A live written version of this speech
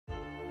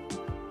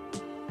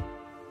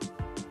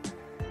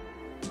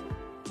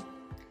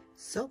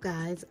So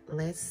guys,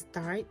 let's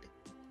start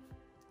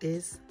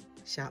this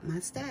Shop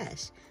My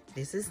Stash.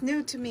 This is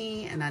new to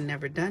me and I've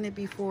never done it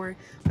before,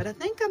 but I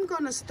think I'm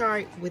going to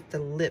start with the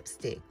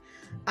lipstick.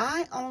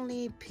 I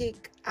only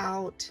pick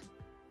out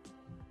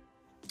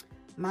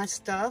my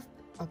stuff.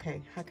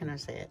 Okay, how can I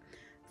say it?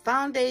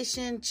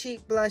 Foundation,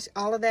 cheek blush,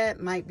 all of that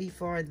might be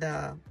for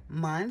the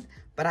month,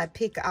 but I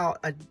pick out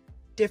a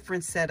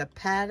different set of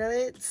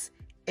palettes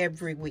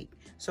every week.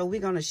 So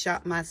we're going to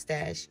shop my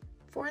stash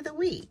for the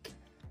week.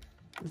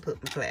 And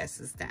put my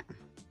glasses down.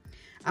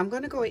 I'm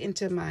going to go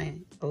into my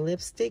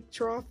lipstick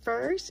drawer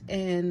first,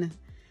 and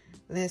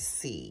let's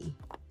see.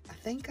 I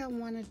think I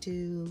want to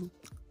do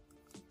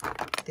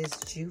this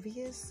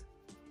Juvia's.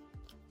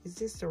 Is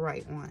this the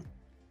right one?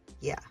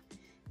 Yeah.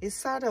 It's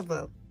sort of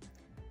a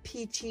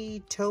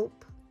peachy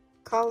taupe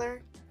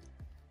color.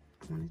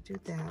 I want to do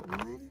that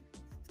one.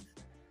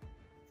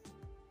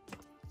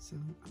 So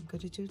I'm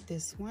going to do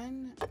this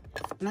one.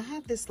 And I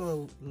have this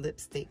little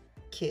lipstick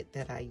kit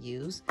that I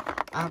use.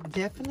 I'm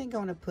definitely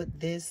going to put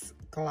this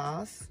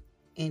gloss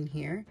in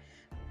here.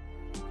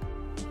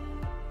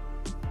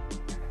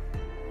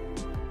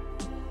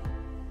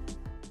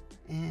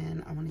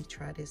 And I want to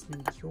try this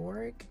New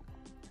York.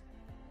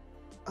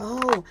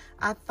 Oh,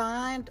 I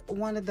found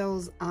one of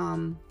those,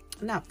 I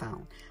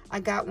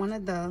got one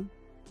of the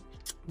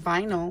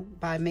vinyl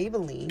by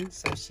Maybelline,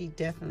 so she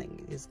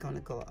definitely is going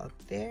to go up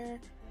there.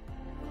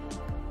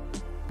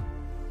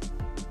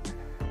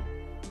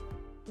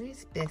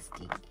 Where's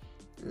Bestie?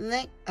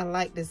 I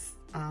like this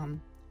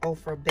Oh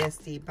for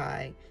Bestie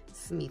by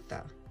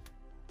Smitha.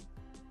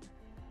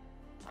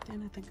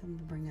 Then I think I'm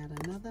gonna bring out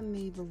another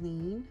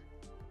Maybelline.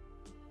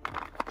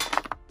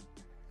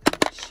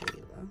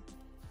 Shayla.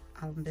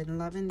 I've been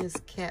loving this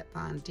Kat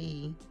Von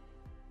D.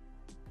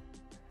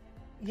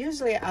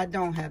 Usually I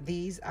don't have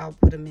these. I'll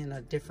put them in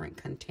a different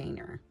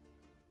container.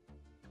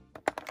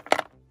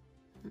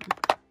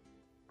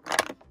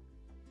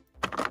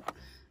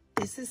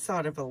 This is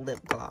sort of a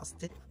lip gloss.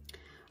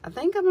 I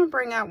think I'm gonna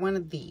bring out one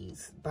of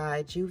these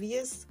by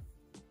Juvia's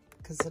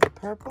because of the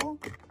purple.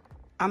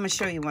 I'm gonna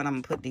show you what I'm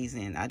gonna put these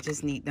in. I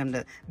just need them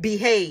to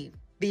behave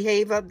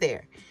up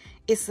there.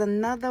 It's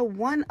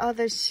one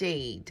other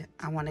shade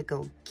I want to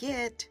go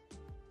get.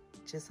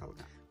 Just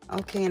hold on.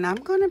 Okay, and I'm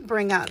gonna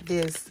bring out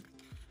this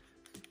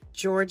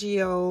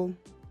Giorgio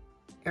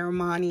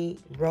Armani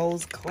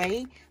Rose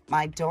Clay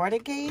my daughter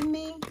gave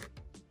me.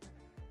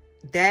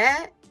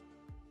 That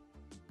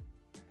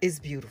is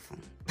beautiful.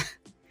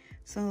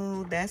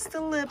 So that's the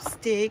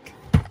lipstick.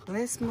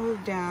 Let's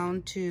move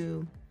down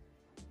to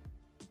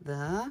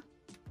the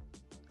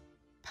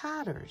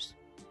powders.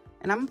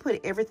 And I'm gonna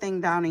put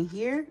everything down in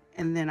here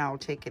and then I'll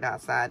take it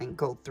outside and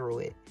go through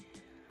it.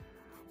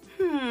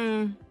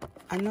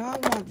 I know I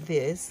want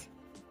this.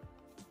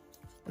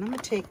 And I'm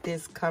gonna take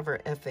this Cover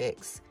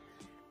FX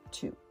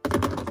too.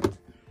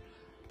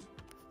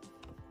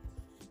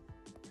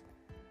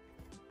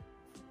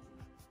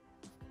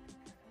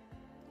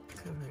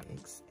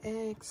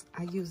 XX.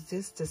 I use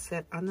this to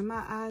set under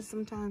my eyes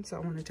sometimes, so I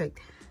want to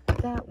take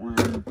that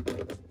one.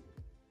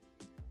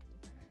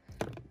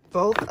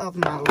 Both of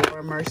my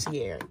Laura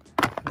Mercier,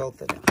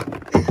 both of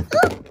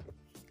them.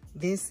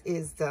 This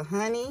is the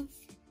honey,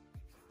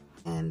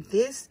 and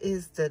this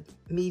is the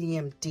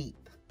medium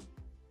deep.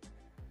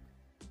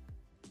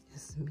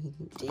 This is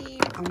medium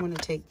deep. I want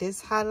to take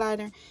this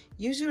highlighter.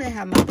 Usually I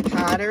have my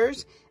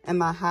powders and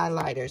my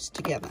highlighters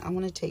together. I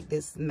want to take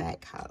this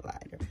MAC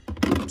highlighter.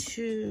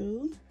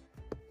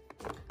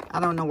 I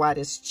don't know why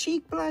this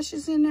cheek blush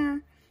is in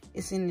there.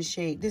 It's in the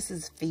shade. This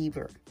is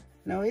Fever.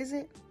 No, is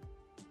it?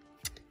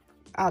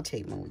 I'll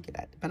take when we get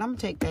out. But I'm going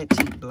to take that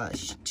cheek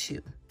blush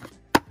too.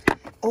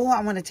 Oh,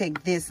 I want to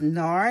take this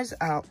NARS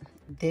out.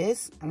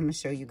 This, I'm going to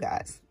show you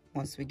guys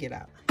once we get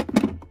out.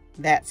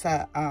 That's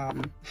a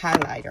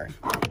highlighter.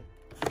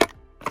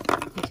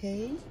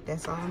 Okay,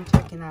 that's all I'm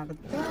taking out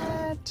of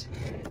that.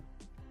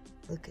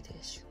 Look at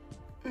this.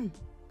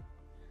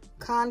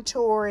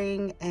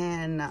 Contouring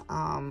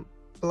and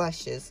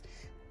blushes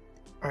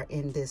are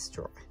in this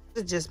drawer.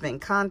 It's just been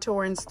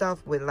contouring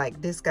stuff with,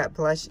 like, this got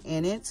blush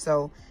in it,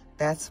 so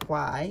that's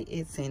why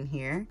it's in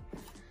here.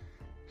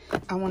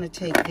 I want to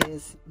take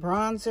this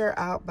bronzer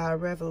out by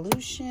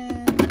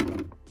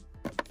Revolution,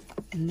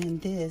 and then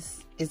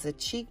this is a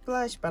cheek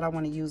blush, but I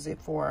want to use it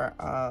for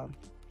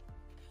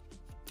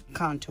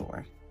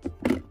contour.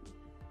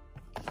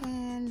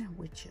 And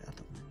which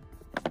other one?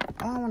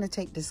 Oh, I want to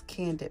take this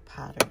Candid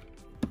powder.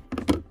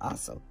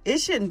 Also, it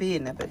shouldn't be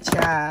in there, but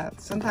child,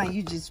 sometimes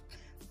you just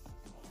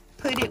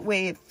put it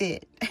where it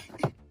fit.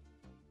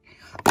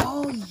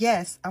 Oh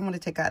yes, I want to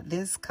take out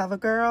this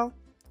Covergirl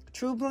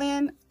True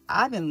Blend.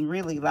 I've been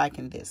really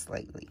liking this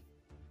lately.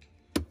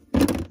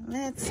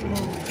 Let's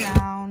move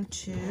down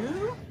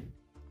to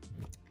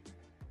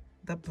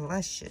the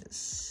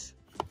blushes.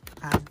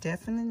 I'm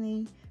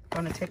definitely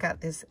going to take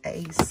out this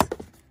Ace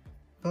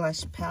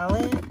blush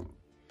palette.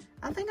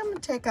 I think I'm going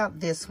to take out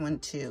this one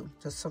too,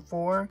 the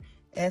Sephora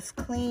S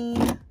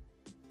Clean.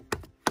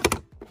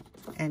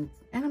 And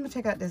I'm going to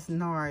take out this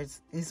NARS.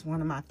 It's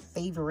one of my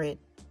favorite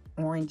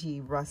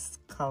orangey rust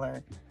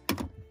color.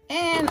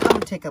 And I'm gonna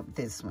take up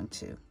this one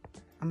too.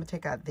 I'm gonna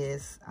take out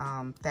this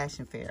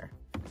Fashion Fair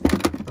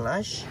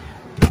blush.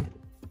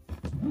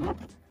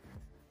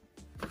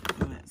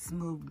 Let's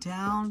move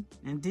down.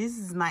 And this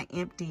is my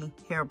empty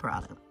hair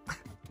product.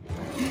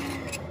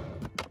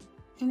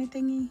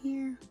 Anything in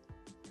here?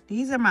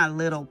 These are my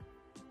little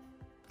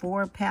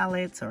 4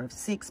 palettes or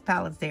 6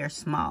 palettes. They're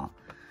small.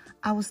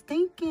 I was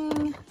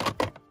thinking,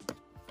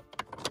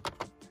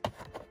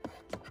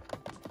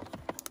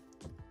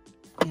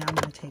 yeah, I'm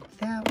gonna take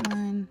that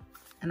one,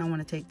 and I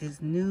want to take this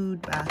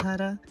Nude by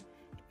Huda,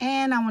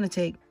 and I want to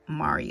take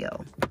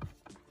Mario.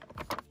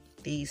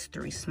 These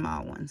 3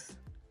 small ones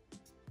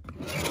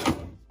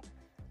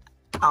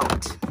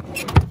out.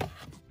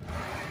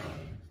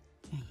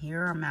 And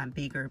here are my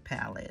bigger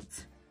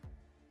palettes.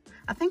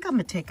 I think I'm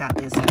gonna take out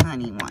this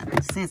honey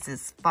one. Since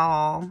it's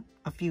fall,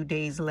 a few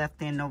days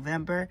left in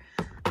November,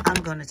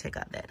 I'm gonna take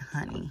out that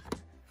honey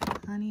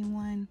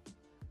one.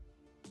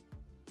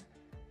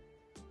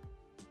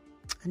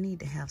 I need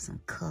to have some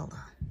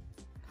color.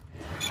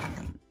 I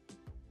think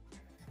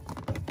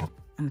I'm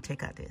gonna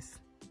take out this.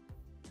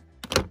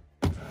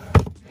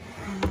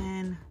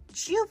 And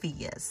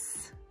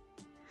Juvia's.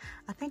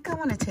 I think I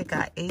want to take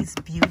out Ace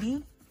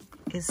Beauty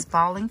is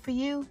Falling for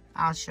You.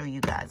 I'll show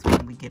you guys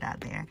when we get out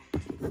there.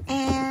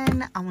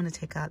 And I want to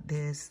take out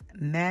this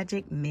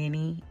Magic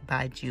Mini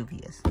by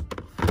Juvia's.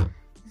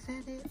 Is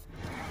that it?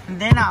 And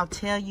then I'll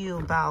tell you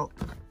about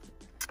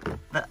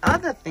the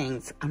other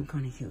things I'm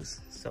going to use.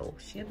 So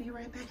she'll be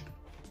right back.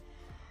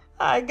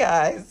 Hi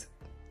guys.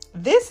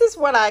 This is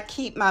what I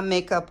keep my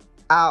makeup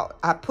out.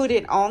 I put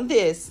it on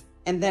this,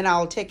 and then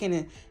I'll take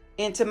it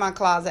into my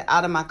closet,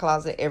 out of my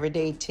closet every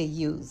day to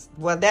use.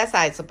 Well, that's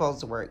how it's supposed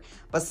to work.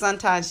 But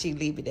sometimes she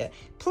leave it there.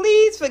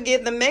 Please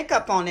forgive the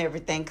makeup on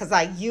everything, because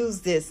I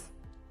use this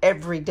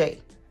every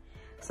day.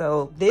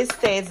 So this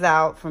stays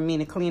out for me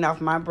to clean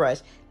off my brush.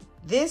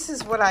 This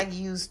is what I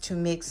use to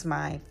mix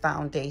my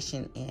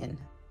foundation in,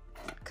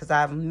 because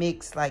I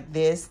mix like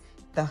this,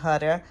 the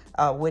Huda,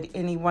 with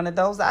any one of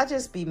those. I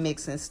just be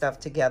mixing stuff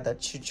together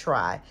to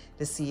try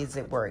to see if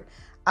it work.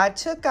 I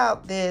took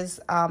out this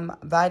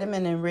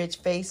Vitamin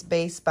Enriched Face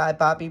Base by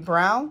Bobbi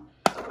Brown.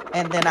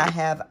 And then I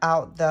have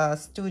out the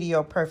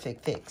Studio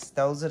Perfect Fix.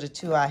 Those are the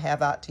 2 I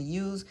have out to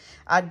use.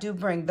 I do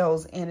bring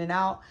those in and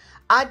out.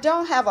 I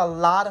don't have a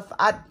lot of...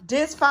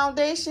 this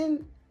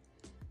foundation,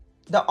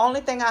 the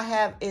only thing I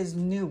have is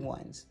new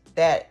ones.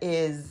 That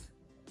is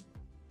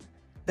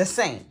the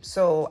same.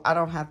 So I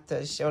don't have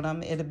to show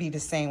them. It'll be the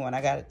same one.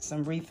 I got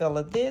some refill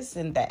of this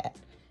and that.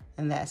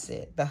 And that's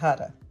it. The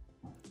Huda.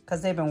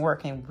 Because they've been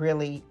working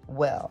really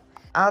well.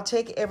 I'll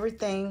take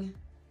everything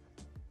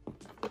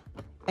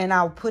and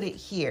I'll put it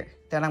here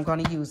that I'm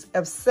going to use,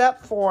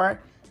 except for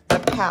the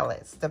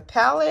palettes. The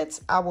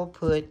palettes I will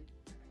put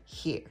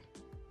here.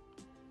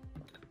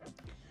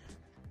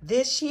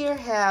 This year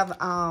have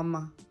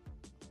my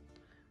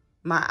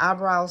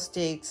eyebrow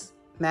sticks,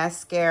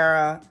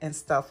 mascara, and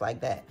stuff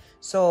like that.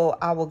 So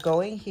I will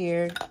go in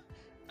here.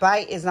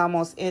 Bite is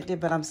almost empty,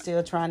 but I'm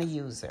still trying to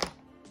use her.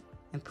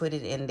 And put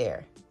it in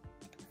there.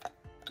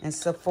 And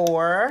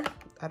Sephora,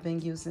 I've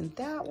been using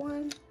that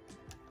one.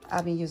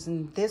 I've been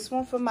using this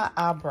one for my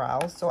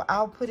eyebrows. So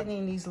I'll put it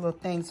in these little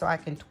things so I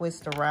can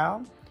twist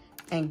around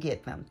and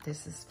get them.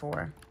 This is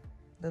for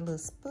the little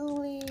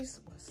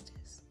spoolies. What's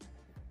this?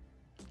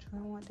 I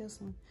don't want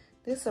this one.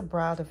 This is a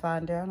brow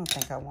definer. I don't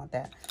think I want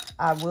that.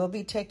 I will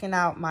be taking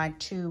out my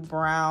 2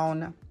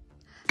 brown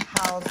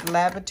Haus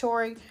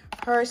Laboratories.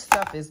 Her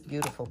stuff is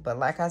beautiful. But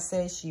like I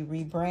said, she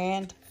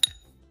rebrand.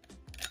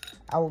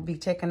 I will be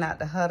taking out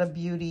the Huda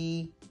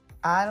Beauty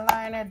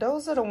eyeliner.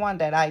 Those are the ones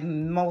that I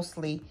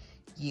mostly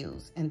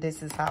use. And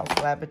this is Haus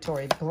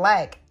Laboratories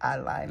black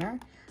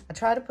eyeliner. I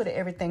try to put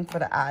everything for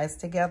the eyes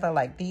together.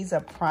 Like these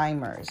are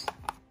primers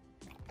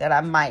that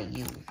I might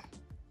use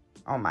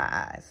on my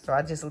eyes. So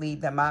I just leave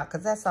them out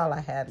because that's all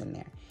I have in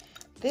there.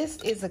 This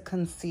is a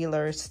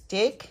concealer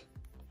stick.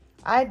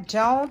 I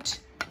don't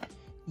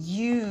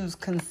use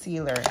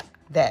concealer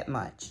that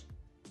much.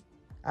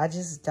 I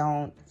just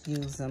don't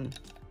use them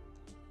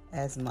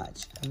as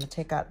much. I'm gonna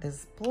take out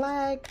this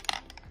black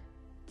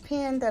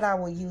pen that I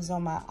will use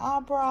on my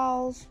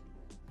eyebrows.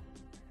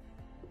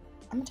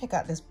 I'm gonna take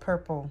out this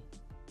purple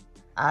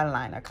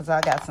eyeliner because I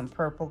got some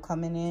purple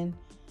coming in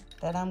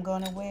that I'm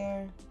gonna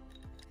wear.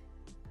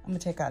 I'm gonna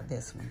take out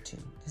this one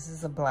too. This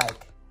is a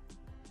black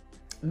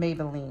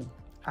Maybelline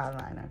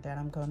eyeliner that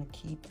I'm gonna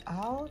keep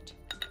out.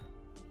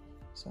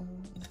 So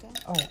is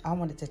that, oh, I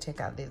wanted to take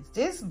out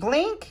this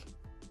Blink.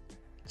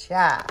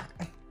 Child.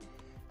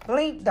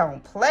 Blink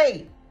don't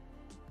play.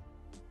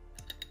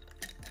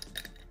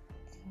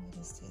 And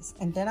what is this?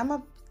 And then I'm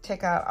gonna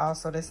take out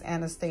also this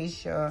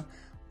Anastasia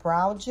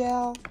brow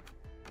gel.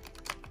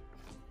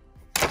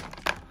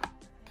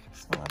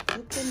 So I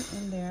put them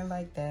in there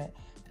like that.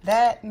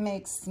 That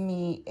makes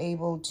me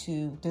able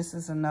to, this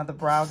is another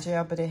brow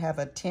gel, but it have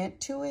a tint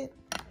to it.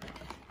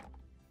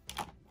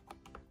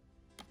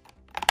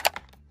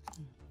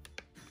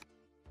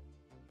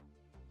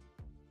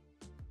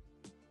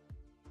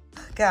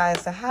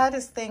 Guys, the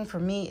hardest thing for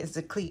me is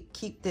to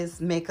keep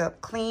this makeup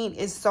clean.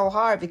 It's so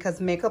hard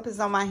because makeup is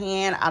on my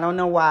hand. I don't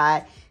know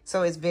why.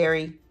 So it's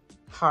very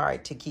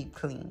hard to keep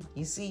clean.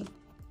 You see?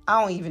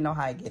 I don't even know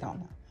how I get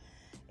on now.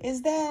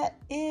 Is that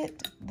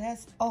it?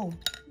 That's, oh,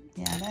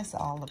 yeah, that's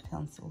all the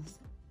pencils.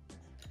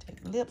 Take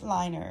lip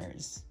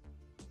liners.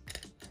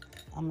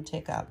 I'm going to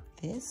take out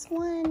this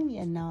one.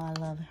 You know I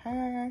love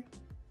her.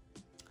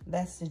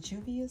 That's the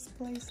Juvia's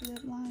Place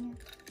lip liner.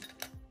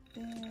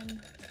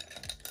 Then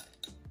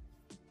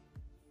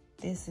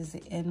this is the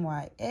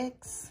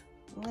NYX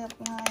lip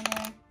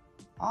liner.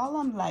 All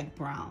of them like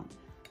brown.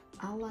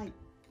 I like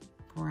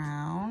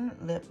brown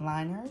lip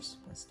liners.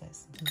 What's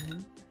this?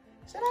 Blue.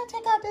 Should I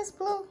take out this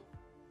blue?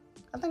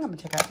 I think I'm gonna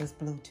take out this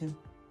blue too.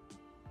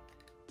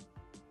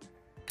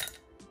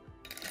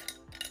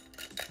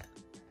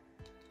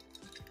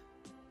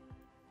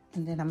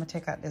 And then I'm gonna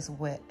take out this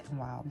Wet n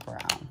Wild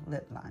brown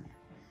lip liner.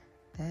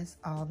 That's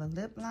all the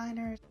lip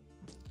liners.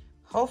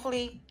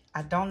 Hopefully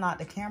I don't knock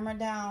the camera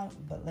down,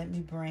 but let me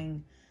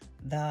bring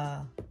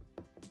the,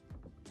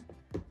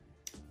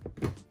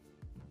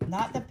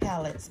 not the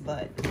palettes,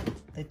 but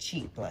the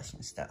cheek blush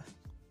and stuff.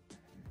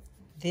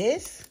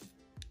 This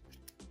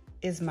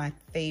is my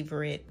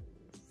favorite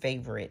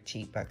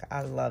cheek blush.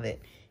 I love it.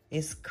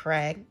 It's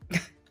cracked.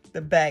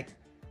 The back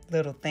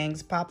little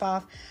things pop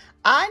off.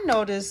 I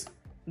noticed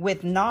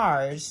with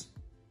NARS,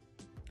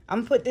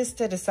 I'm gonna put this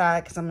to the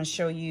side because I'm gonna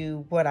show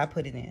you what I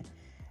put it in.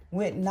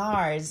 With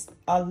NARS,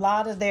 a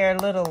lot of their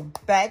little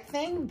back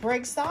thing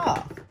breaks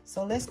off.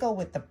 So let's go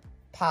with the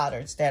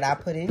powders that I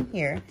put in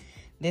here.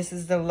 This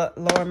is the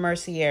Laura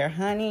Mercier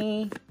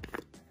Honey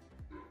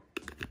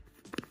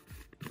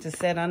to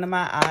set under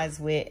my eyes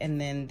with, and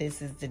then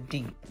this is the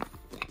Deep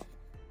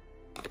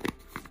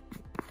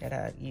that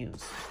I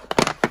use.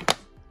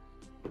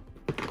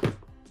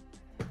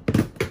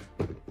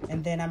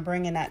 And then I'm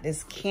bringing out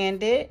this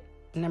Candid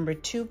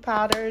 #2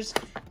 powders,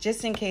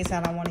 just in case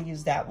I don't want to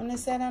use that one to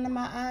set under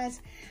my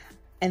eyes.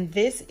 And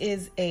this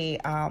is a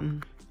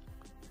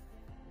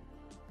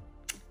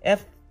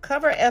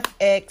Cover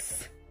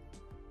FX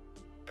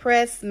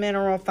Pressed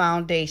Mineral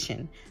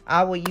Foundation.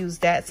 I will use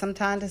that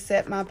sometime to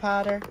set my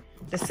powder,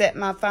 to set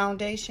my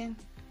foundation.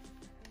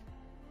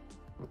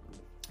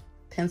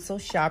 Pencil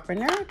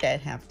sharpener,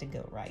 that have to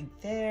go right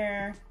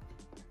there.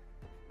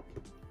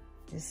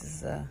 This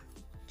is a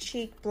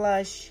cheek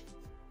blush.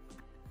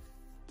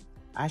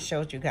 I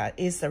showed you guys.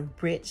 It's a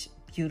rich,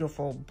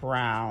 beautiful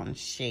brown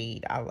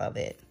shade. I love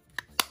it.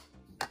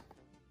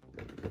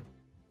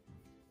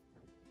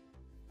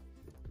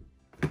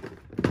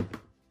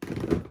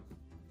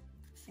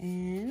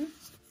 And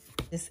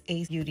this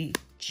Ace Beauty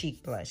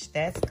cheek blush.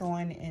 That's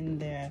going in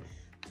the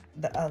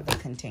other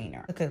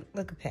container. Look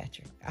at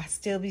Patrick. I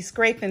still be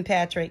scraping,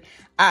 Patrick.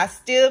 I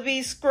still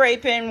be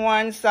scraping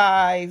one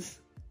size.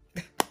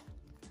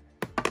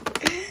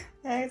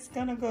 That's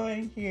gonna go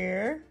in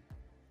here.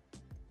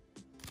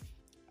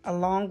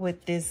 Along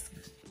with this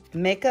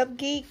Makeup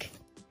Geek.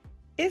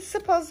 It's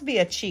supposed to be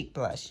a cheek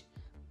blush,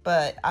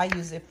 but I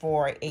use it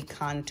for a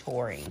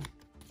contouring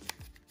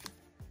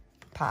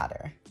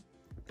powder.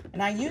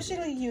 And I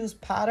usually use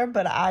powder,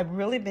 but I've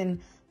really been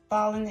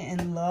falling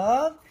in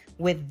love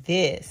with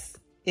this.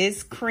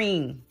 It's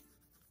cream.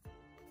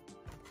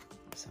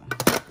 So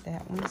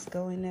that one's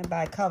going there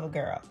by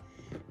Covergirl.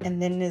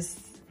 And then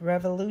this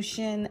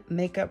Revolution,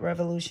 Makeup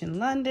Revolution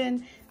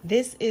London.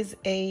 This is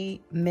a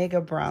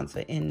mega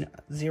bronzer in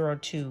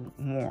 02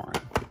 Warm.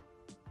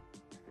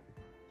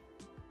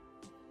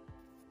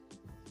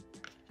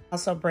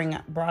 Also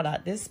brought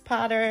out this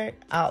powder,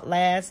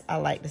 Outlast. I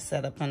like to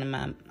set up under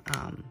my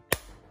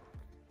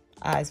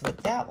eyes with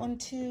that one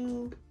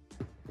too.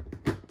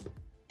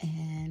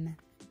 And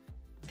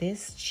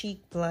this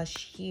cheek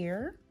blush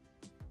here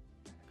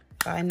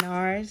by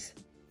NARS.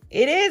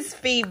 It is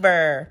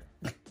Fever.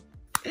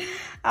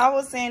 I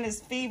was saying it's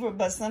Fever,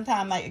 but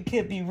sometimes it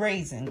could be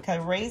Raisin,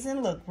 because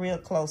Raisin look real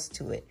close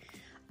to it.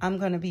 I'm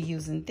going to be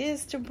using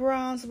this to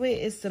bronze with.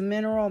 It's the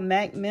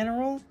MAC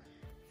Mineral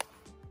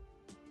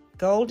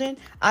Golden.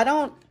 I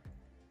don't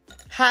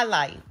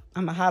highlight.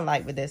 I'm going to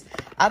highlight with this.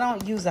 I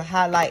don't use a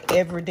highlight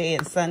every day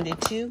and Sunday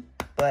too,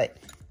 but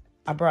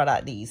I brought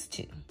out these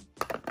two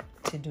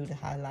to do the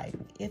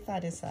highlighting if I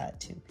decide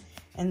to.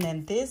 And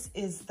then this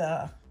is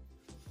the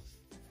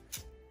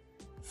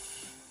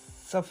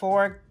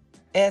Sephora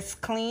S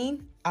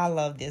Clean. I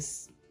love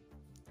this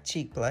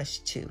cheek blush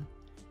too.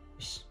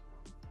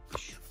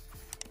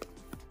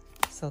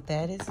 So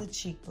that is the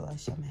cheek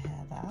blush I'm gonna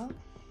have out.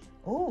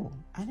 Oh,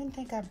 I didn't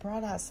think I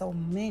brought out so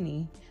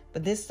many,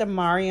 but this is the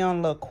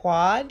Marion Le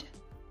Quad.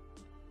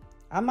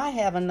 I might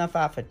have enough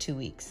out for 2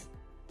 weeks.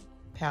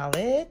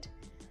 Palette.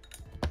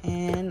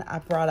 And I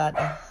brought out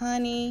the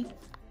Honey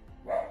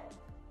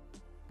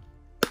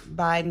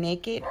by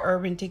Naked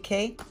Urban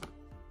Decay.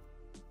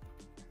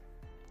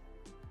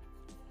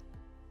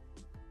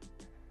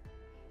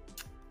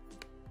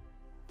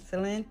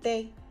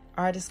 Excelente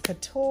Artist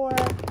Couture.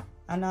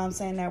 I know I'm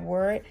saying that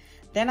word.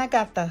 Then I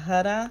got the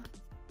Huda.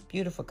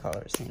 Beautiful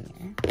colors in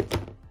there.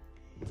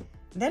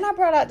 Then I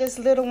brought out this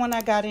little one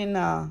I got in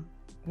a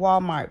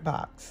Walmart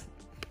box.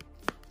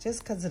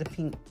 Just because of the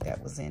pink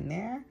that was in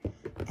there.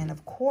 And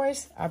of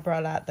course, I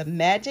brought out the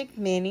Magic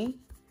Mini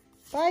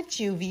by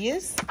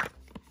Juvia's.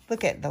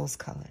 Look at those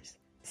colors.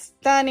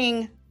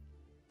 Stunning.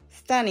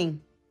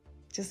 Stunning.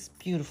 Just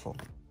beautiful.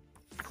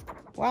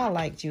 Well, I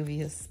like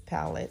Juvia's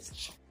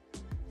palettes.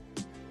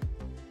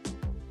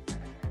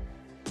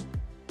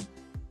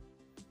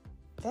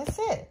 That's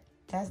it.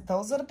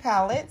 Those are the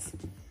palettes.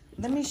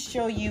 Let me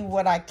show you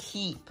what I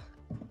keep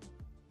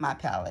my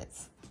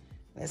palettes.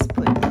 Let's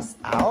put this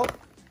out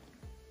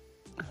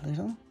a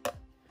little.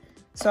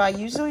 So I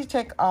usually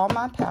take all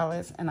my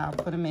palettes and I'll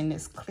put them in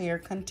this clear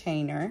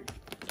container.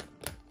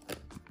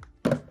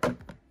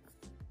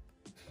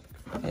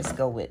 Let's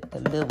go with the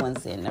little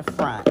ones in the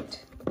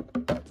front.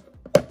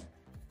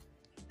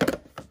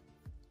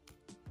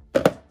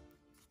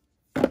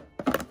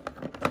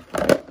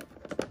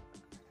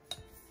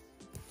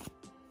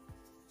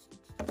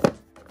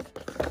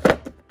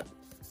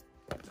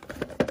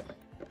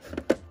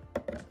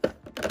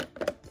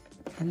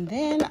 And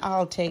then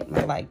I'll take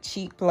my like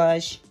cheek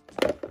blush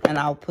and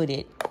I'll put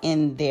it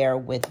in there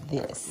with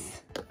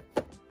this.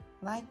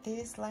 Like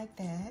this, like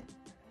that.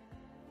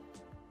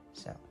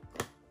 So,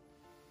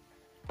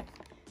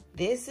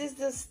 this is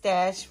the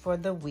stash for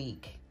the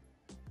week.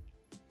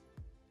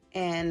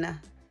 And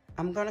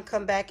I'm gonna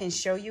come back and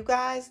show you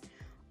guys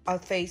a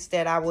face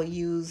that I will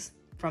use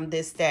from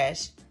this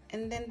stash.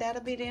 And then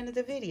that'll be the end of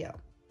the video.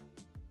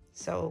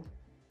 So,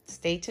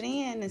 stay to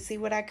the end and see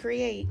what I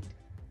create.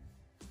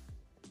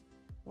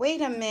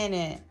 Wait a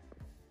minute.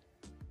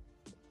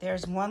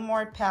 There's one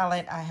more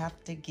palette I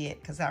have to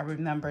get because I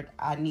remembered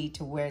I need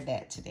to wear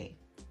that today.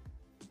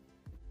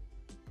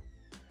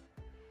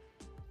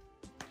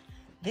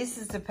 This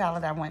is the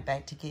palette I went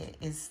back to get.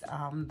 It's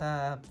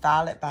the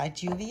Violet by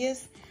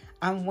Juvia's.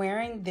 I'm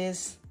wearing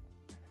these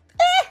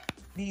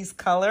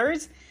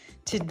colors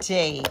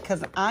today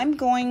because I'm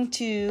going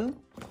to,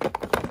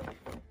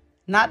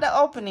 not the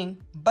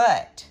opening,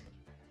 but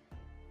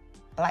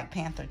Black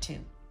Panther 2.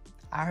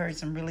 I heard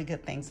some really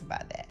good things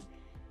about that.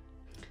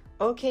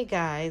 Okay,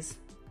 guys,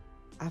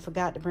 I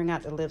forgot to bring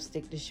out the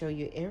lipstick to show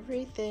you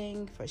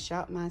everything for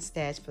ShopMy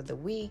stash for the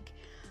week.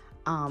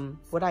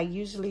 What I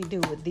usually do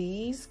with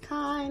these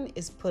kind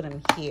is put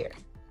them here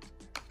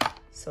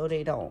so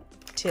they don't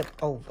tip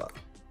over.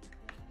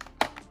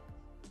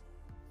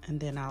 And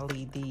then I'll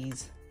leave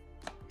these.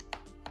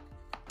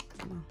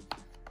 Come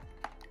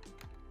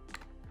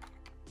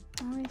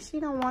on. Oh,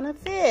 she don't want to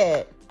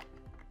fit.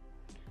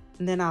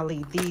 And then I'll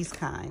leave these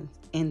kind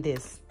in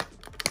this,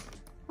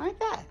 like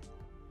that.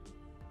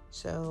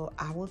 So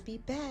I will be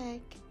back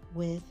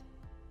with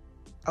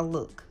a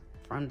look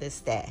from this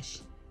stash.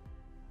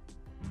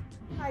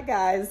 Hi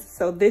guys,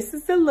 so this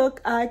is the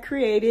look I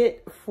created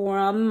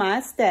from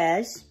my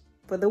stash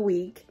for the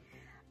week.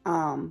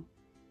 I'm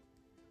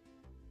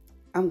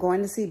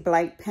going to see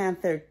Black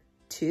Panther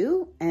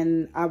 2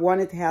 and I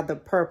wanted to have the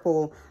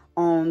purple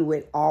on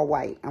with all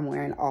white. I'm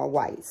wearing all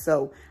white.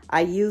 So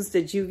I used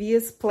the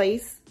Juvia's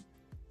Place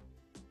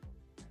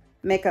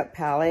makeup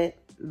palette,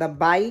 the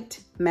Bite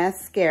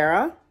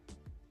mascara,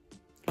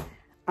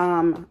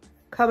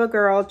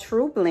 Covergirl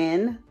True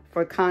Blend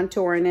for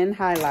contouring and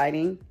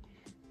highlighting,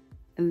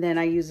 and then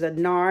I use a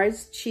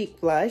NARS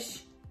cheek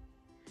blush,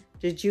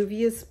 the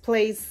Juvia's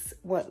Place,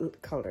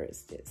 what color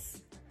is this?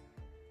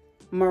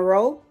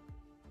 Marrow,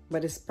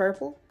 but it's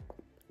purple,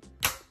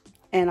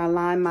 and I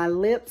line my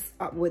lips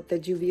up with the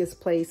Juvia's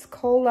Place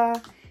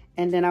Cola.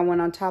 And then I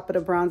went on top of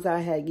the bronzer I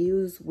had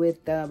used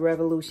with the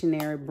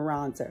Revolutionary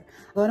bronzer.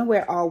 I'm going to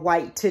wear all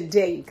white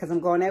today because I'm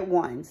going at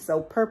 1.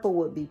 So purple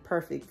would be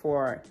perfect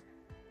for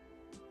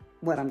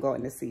what I'm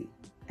going to see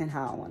and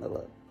how I want to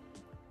look.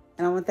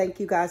 And I want to thank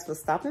you guys for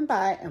stopping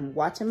by and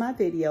watching my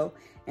video.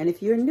 And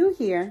if you're new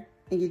here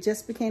and you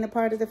just became a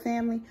part of the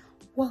family,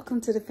 welcome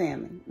to the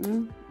family.